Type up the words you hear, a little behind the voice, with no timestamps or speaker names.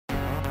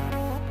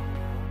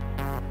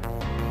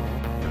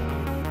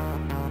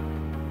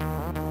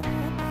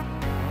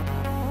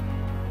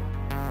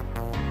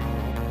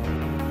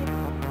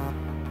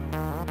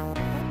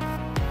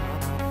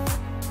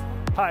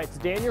Hi, it's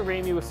Daniel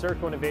Ramey with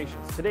Circo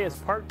Innovations. Today is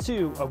part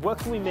 2 of what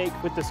can we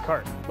make with this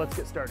cart. Let's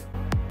get started.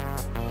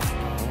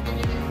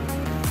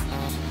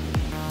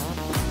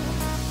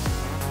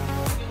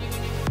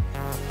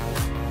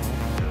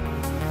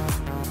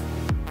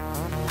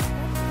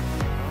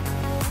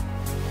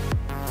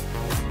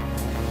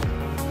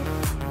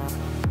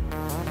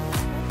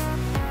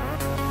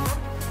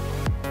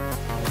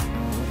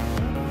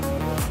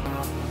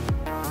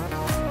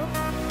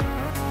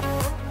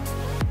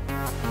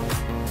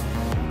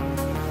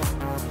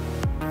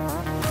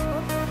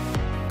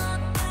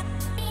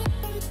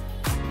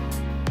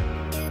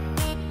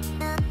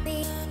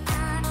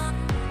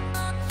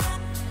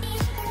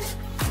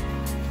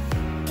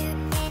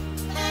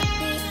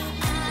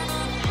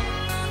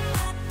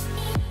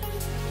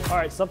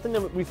 Alright, something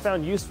that we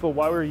found useful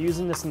while we were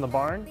using this in the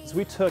barn is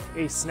we took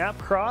a snap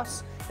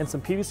cross and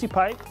some PVC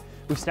pipe,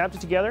 we snapped it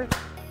together,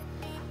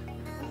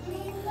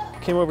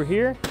 came over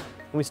here,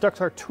 and we stuck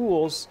our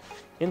tools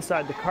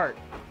inside the cart.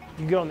 You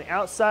can go on the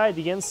outside,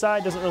 the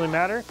inside, doesn't really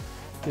matter.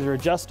 These are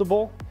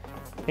adjustable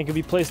and can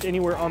be placed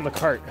anywhere on the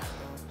cart.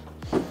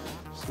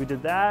 So we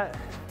did that.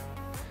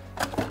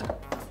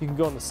 You can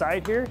go on the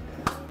side here.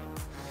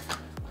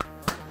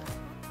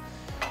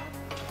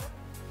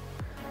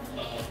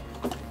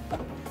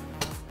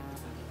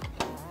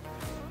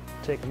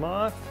 Take them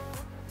off.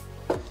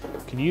 You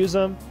can use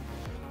them.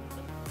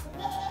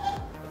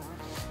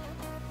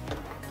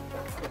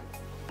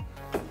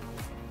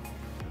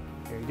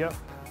 There you go.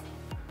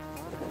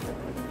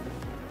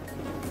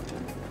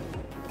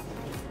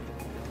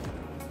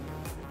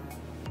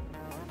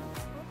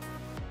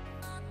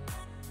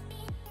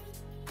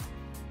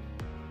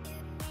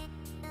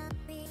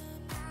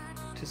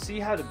 To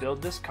see how to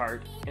build this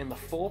cart and the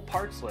full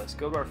parts list,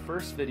 go to our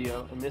first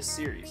video in this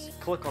series.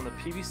 Click on the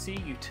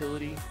PVC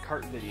Utility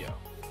Cart video.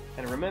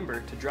 And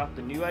remember to drop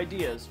the new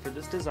ideas for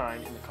this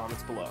design in the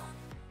comments below.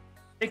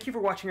 Thank you for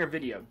watching our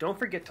video. Don't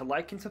forget to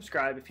like and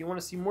subscribe if you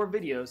want to see more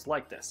videos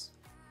like this.